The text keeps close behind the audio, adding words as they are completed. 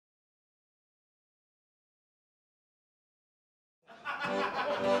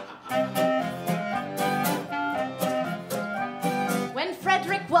When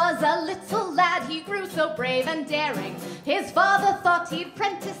Frederick was a little lad, he grew so brave and daring. His father thought he'd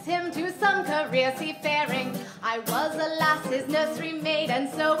prentice him to some career seafaring. I was, alas, his nursery maid, and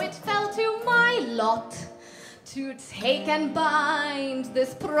so it fell to my lot to take and bind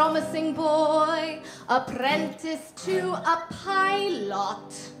this promising boy apprentice to a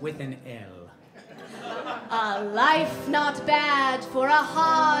pilot. With an L. A life not bad for a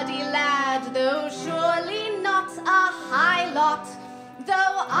hardy lad, though surely not a high lot.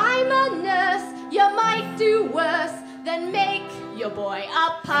 Though I'm a nurse, you might do worse than make your boy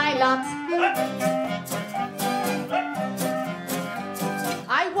a pilot.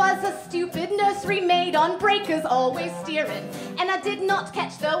 I was a stupid nursery maid on breakers always steering, and I did not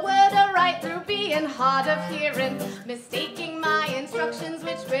catch the word aright through being hard of hearing, mistaking my instructions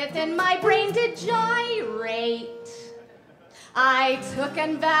which within my brain did gyrate. I took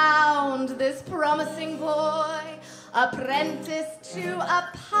and bound this promising boy apprentice to a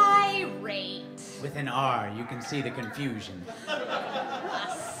pirate. With an R, you can see the confusion.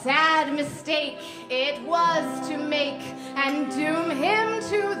 A sad mistake it was to make and doom him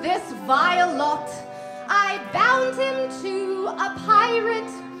to this vile lot. I bound him to a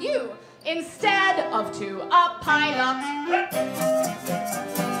pirate, you, instead of to a pilot.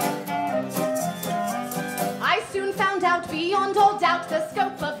 I soon found out beyond all doubt the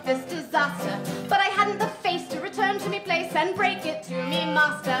scope of this disaster, but I hadn't the face to return to me place and break it to me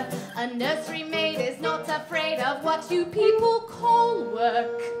master. A nursery maid is not afraid of what you people call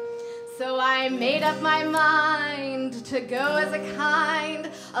work, so I made up my mind to go as a kind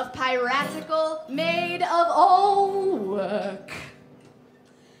of piratical maid of all work.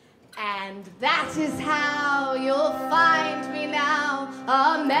 And that is how you'll find me now,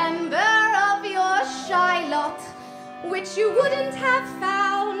 a member of your shy lot, which you wouldn't have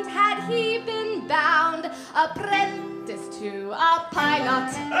found had he been bound apprentice to a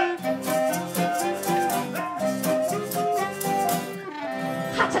pilot.